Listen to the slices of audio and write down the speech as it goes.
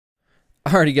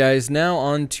Alrighty guys, now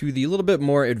on to the little bit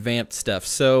more advanced stuff.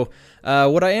 So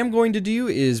what I am going to do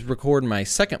is record my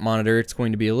second monitor. It's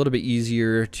going to be a little bit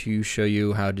easier to show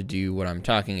you how to do what I'm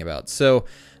talking about. So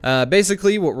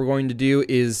basically what we're going to do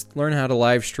is learn how to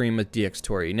live stream with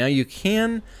Dxtory. Now you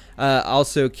can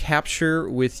also capture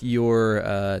with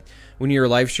your, when you're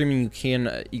live streaming, you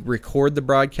can record the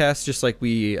broadcast just like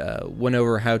we went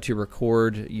over how to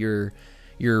record your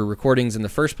recordings in the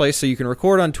first place. So you can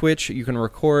record on Twitch, you can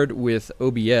record with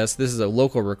OBS. This is a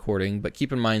local recording, but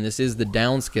keep in mind this is the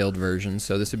downscaled version,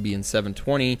 so this would be in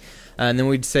 720, and then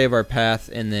we'd save our path,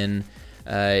 and then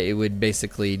it would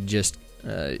basically just,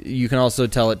 you can also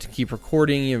tell it to keep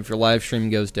recording if your live stream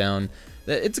goes down.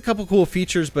 It's a couple cool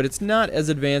features, but it's not as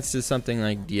advanced as something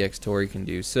like Dxtory can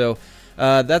do. So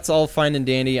that's all fine and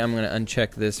dandy. I'm going to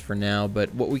uncheck this for now,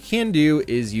 but what we can do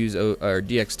is use our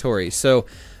Dxtory. So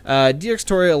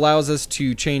Dxtory allows us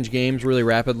to change games really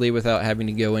rapidly without having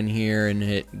to go in here and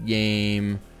hit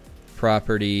game,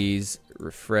 properties,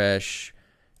 refresh,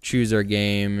 choose our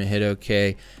game, hit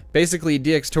OK. Basically,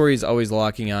 Dxtory is always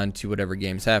locking on to whatever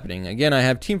game's happening. Again, I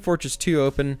have Team Fortress 2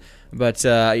 open, but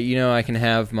you know, I can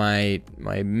have my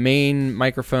main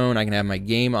microphone, I can have my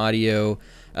game audio,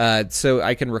 so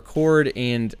I can record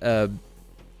and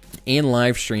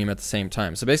live stream at the same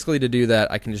time. So basically, to do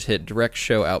that, I can just hit direct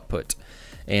show output,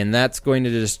 and that's going to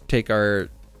just take our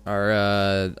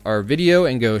video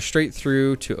and go straight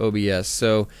through to OBS.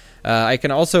 So I can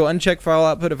also uncheck file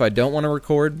output if I don't want to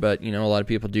record, but you know, a lot of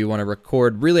people do want to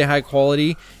record really high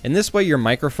quality, and this way your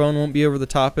microphone won't be over the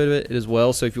top of it as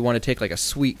well. So if you want to take like a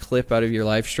sweet clip out of your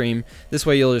live stream, this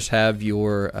way you'll just have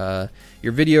your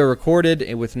video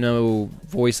recorded with no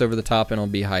voice over the top, and it'll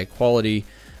be high quality.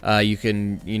 You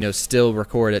can, you know, still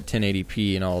record at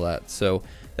 1080p and all that. So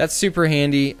that's super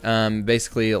handy.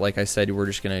 Basically, like I said, we're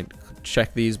just gonna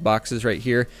check these boxes right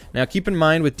here. Now keep in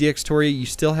mind with Dxtory, you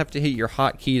still have to hit your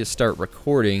hotkey to start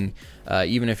recording,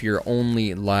 even if you're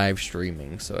only live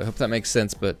streaming. So I hope that makes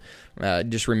sense, but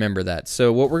just remember that.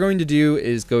 So what we're going to do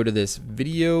is go to this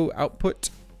video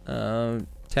output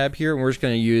tab here, and we're just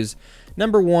going to use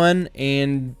number 1,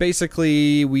 and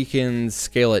basically we can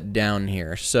scale it down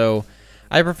here. So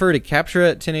I prefer to capture it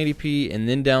at 1080p and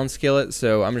then downscale it,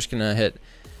 so I'm just going to hit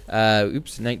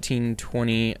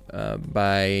 1920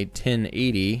 by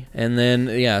 1080, and then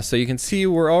yeah, so you can see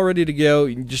we're all ready to go.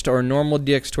 Just our normal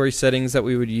Dxtory settings that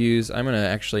we would use. I'm gonna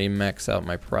actually max out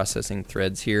my processing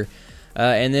threads here,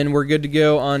 and then we're good to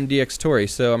go on Dxtory.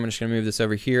 So I'm just gonna move this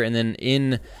over here, and then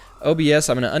in OBS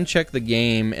I'm gonna uncheck the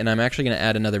game, and I'm actually gonna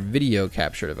add another video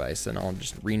capture device, and I'll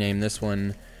just rename this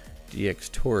one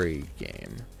Dxtory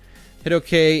game. Hit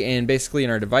OK, and basically in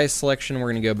our device selection,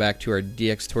 we're going to go back to our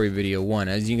Dxtory Video 1.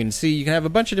 As you can see, you can have a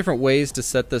bunch of different ways to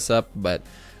set this up, but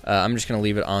I'm just going to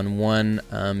leave it on 1.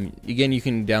 Again, you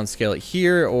can downscale it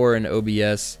here or in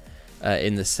OBS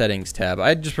in the Settings tab.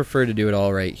 I just prefer to do it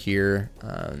all right here,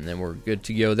 and then we're good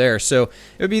to go there. So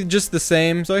it would be just the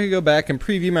same. So I could go back and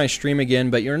preview my stream again,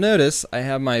 but you'll notice I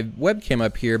have my webcam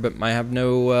up here, but I have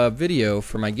no video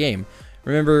for my game.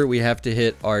 Remember, we have to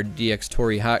hit our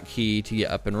Dxtory hotkey to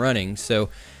get up and running. So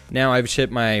now I've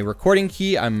hit my recording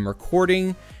key, I'm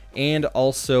recording, and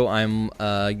also I'm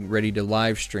ready to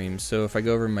live stream. So if I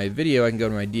go over my video, I can go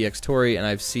to my Dxtory, and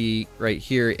I see right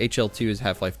here HL2 is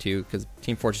Half-Life 2, because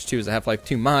Team Fortress 2 is a Half-Life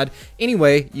 2 mod.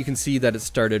 Anyway, you can see that it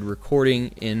started recording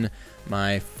in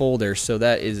my folder, so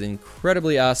that is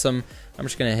incredibly awesome. I'm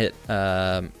just going to hit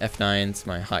F9, it's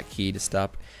my hotkey to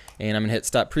stop, and I'm gonna hit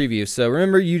stop preview. So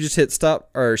remember, you just hit stop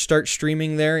or start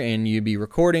streaming there, and you'd be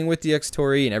recording with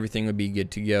Dxtory, and everything would be good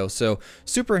to go. So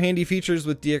super handy features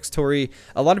with Dxtory.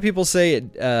 A lot of people say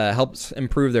it helps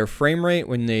improve their frame rate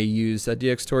when they use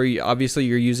Dxtory. Obviously,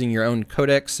 you're using your own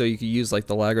codec, so you could use like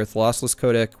the Lagarth lossless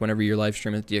codec whenever you're live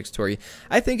streaming with Dxtory.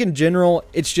 I think in general,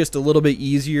 it's just a little bit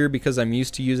easier because I'm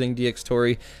used to using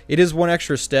Dxtory. It is one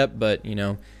extra step, but you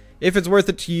know, if it's worth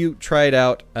it to you, try it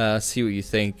out, see what you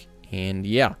think, and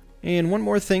yeah. And one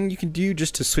more thing you can do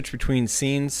just to switch between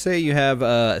scenes. Say you have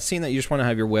a scene that you just want to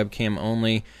have your webcam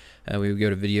only. We would go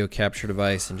to video capture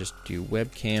device and just do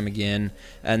webcam again.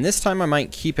 And this time I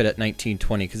might keep it at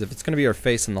 1920, because if it's going to be our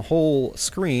face on the whole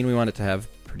screen, we want it to have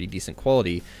pretty decent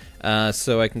quality.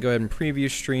 So I can go ahead and preview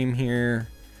stream here.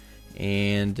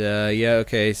 And yeah,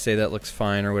 okay, say that looks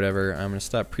fine or whatever. I'm going to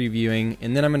stop previewing,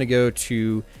 and then I'm going to go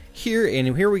to here,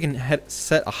 and here we can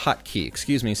set a hotkey,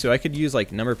 excuse me. So I could use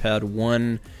like number pad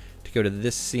 1 to go to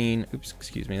this scene. Oops,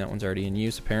 excuse me, that one's already in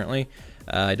use apparently.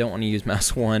 I don't want to use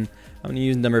mouse 1. I'm going to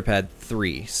use number pad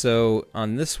 3. So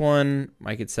on this one,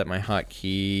 I could set my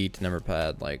hotkey to number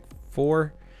pad like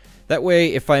 4. That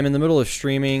way, if I'm in the middle of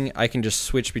streaming, I can just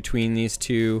switch between these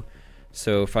two.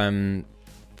 So if I'm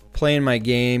playing my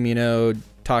game, you know,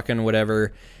 talking,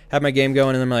 whatever, have my game going,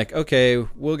 and then I'm like, okay,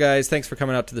 well guys, thanks for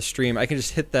coming out to the stream. I can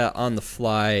just hit that on the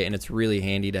fly, and it's really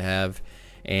handy to have.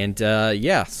 And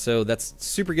yeah, so that's a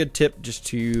super good tip, just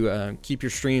to keep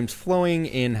your streams flowing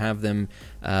and have them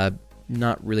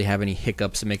not really have any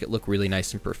hiccups and make it look really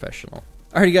nice and professional.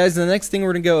 Alrighty guys, the next thing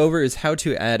we're going to go over is how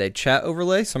to add a chat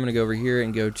overlay. So I'm going to go over here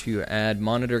and go to add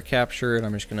monitor capture, and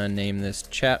I'm just going to name this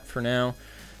chat for now.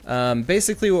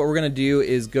 Basically what we're going to do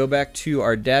is go back to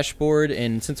our dashboard,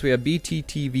 and since we have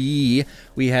BTTV,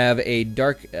 we have a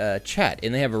dark chat,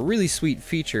 and they have a really sweet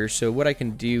feature. So what I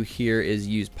can do here is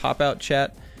use pop-out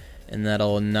chat, and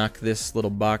that'll knock this little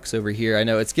box over here. I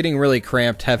know it's getting really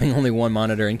cramped having only one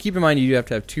monitor, and keep in mind you do have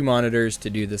to have 2 monitors to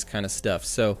do this kind of stuff.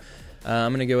 So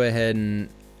I'm going to go ahead and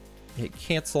hit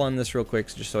cancel on this real quick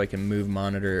just so I can move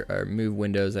monitor or move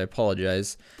windows. I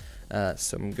apologize.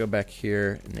 So I'm going to go back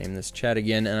here and name this chat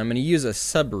again, and I'm going to use a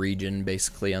sub-region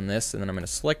basically on this, and then I'm going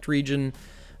to select region,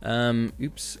 and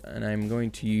I'm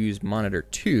going to use monitor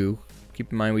 2.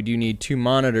 Keep in mind we do need 2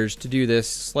 monitors to do this.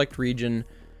 Select region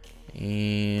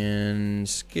and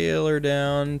scale her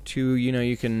down to, you know,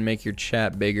 you can make your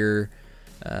chat bigger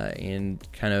and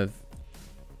kind of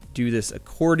do this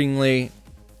accordingly,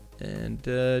 and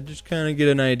just kind of get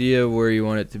an idea of where you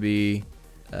want it to be.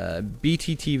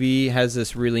 BTTV has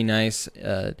this really nice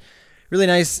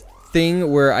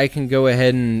thing where I can go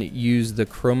ahead and use the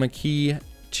chroma key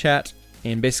chat,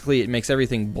 and basically it makes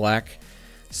everything black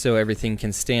so everything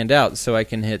can stand out. So I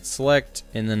can hit select,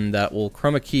 and then that will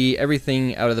chroma key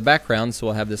everything out of the background, so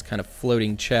we'll have this kind of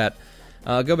floating chat.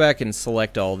 I'll go back and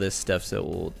select all this stuff so it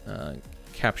will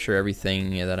capture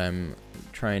everything that I'm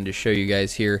trying to show you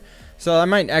guys here. So I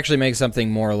might actually make something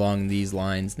more along these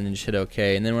lines and then just hit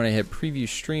OK. And then when I hit preview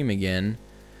stream again,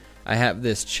 I have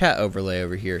this chat overlay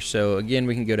over here. So again,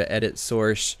 we can go to edit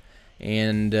source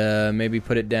and maybe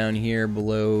put it down here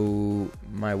below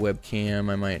my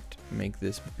webcam. I might make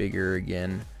this bigger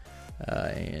again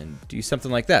and do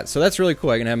something like that. So that's really cool.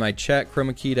 I can have my chat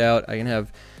chroma keyed out. I can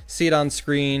see it on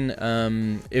screen.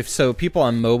 If so, people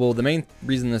on mobile, the main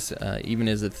reason this even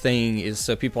is a thing is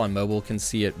so people on mobile can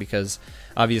see it, because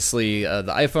obviously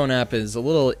the iPhone app is a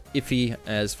little iffy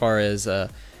as far as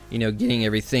you know, getting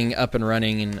everything up and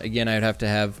running. And again, I'd have to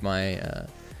have my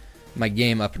my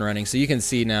game up and running, so you can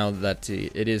see now that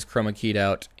it is chroma keyed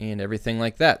out and everything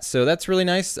like that. So that's really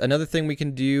nice. Another thing we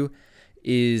can do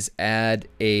is add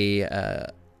a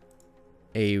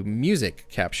music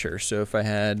capture. So if I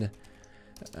had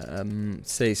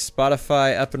say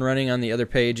Spotify up and running on the other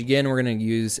page, again we're going to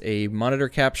use a monitor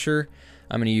capture.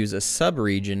 I'm going to use a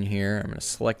sub-region here. I'm going to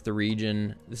select the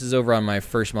region. This is over on my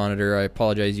first monitor. I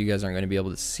apologize, you guys aren't going to be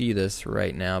able to see this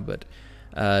right now, but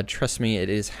trust me, it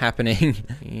is happening.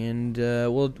 And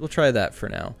we'll try that for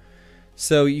now.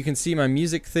 So you can see my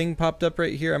music thing popped up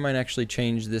right here. I might actually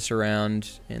change this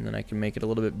around, and then I can make it a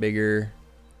little bit bigger.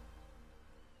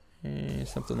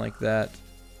 Something like that.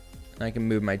 I can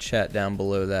move my chat down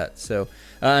below that. So,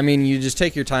 I mean, you just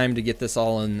take your time to get this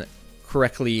all in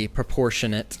correctly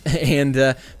proportionate,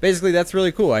 and basically that's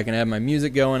really cool. I can have my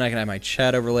music going, I can have my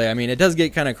chat overlay. I mean, it does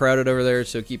get kind of crowded over there,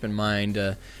 so keep in mind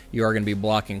you are going to be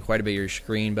blocking quite a bit of your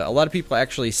screen, but a lot of people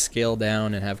actually scale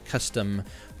down and have custom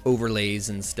overlays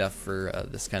and stuff for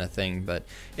this kind of thing. But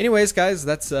anyways, guys,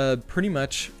 that's pretty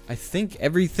much, I think,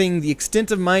 everything, the extent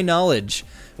of my knowledge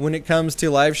when it comes to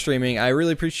live streaming. I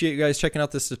really appreciate you guys checking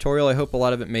out this tutorial. I hope a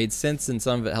lot of it made sense and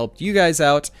some of it helped you guys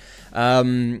out.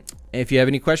 If you have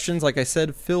any questions, like I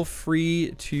said, feel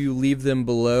free to leave them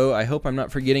below. I hope I'm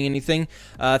not forgetting anything.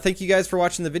 Thank you guys for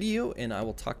watching the video, and I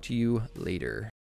will talk to you later.